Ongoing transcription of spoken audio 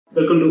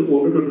Welcome to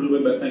Odoo tutorial by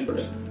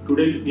Businessmanagement.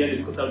 Today we are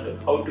discussing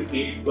how to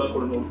create QR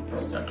code node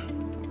to start.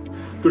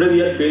 Today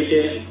we are create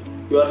a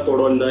QR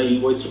code on the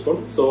invoice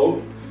report.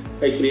 So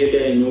I create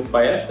a new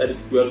file, that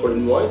is QR code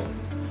invoice.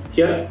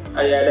 Here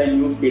I add a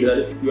new field, that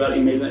is QR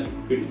image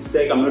field. It's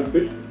a command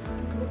field.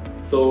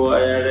 So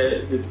I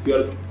add this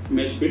QR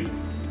image field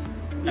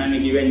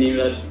and give a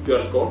name as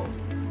QR code.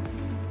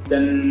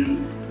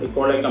 Then I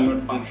call a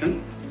command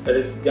function, that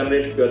is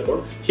generate QR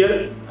code.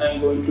 Here I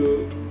am going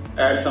to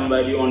add some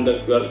value on the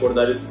QR code,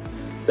 that is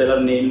seller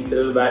name,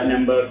 seller VAT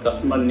number,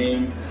 customer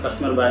name,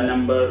 customer VAT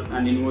number,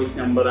 and invoice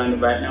number, and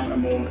VAT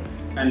amount,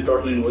 and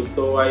total invoice.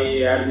 So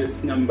I add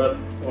this number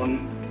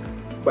on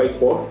by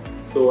code.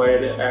 So I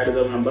add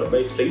the number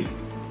by string.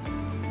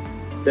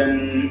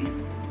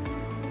 Then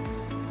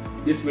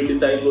this field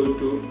is I going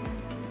to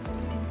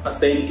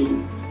assign to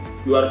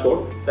QR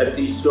code, that is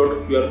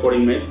itjobs.qrcode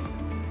image.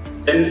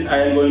 Then I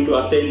am going to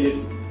assign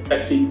this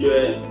text into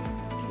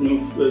a new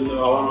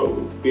our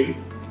field.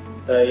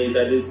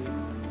 That is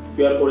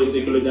QR code is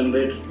equal to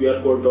generate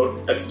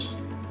qrcode.text.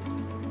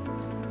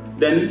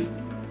 Then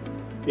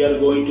we are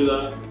going to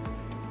the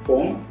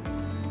form.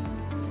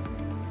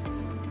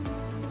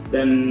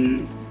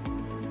 Then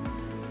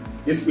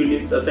this field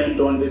is assigned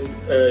on this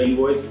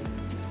invoice.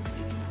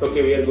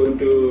 Okay, we are going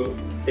to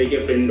take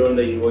a print on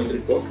the invoice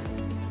report.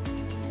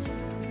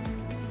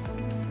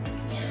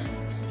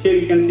 Here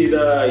you can see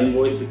the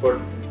invoice report,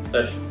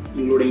 that's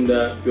including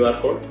the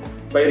QR code.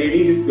 By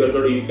reading this QR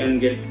code, you can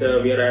get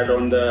we are add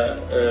on the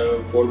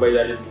code by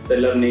that is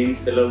seller name,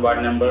 seller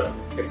VAT number,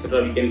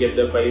 etc. We can get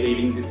by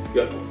reading this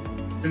QR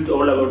code. This is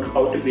all about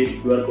how to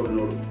create QR code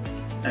node.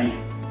 Thank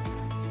you.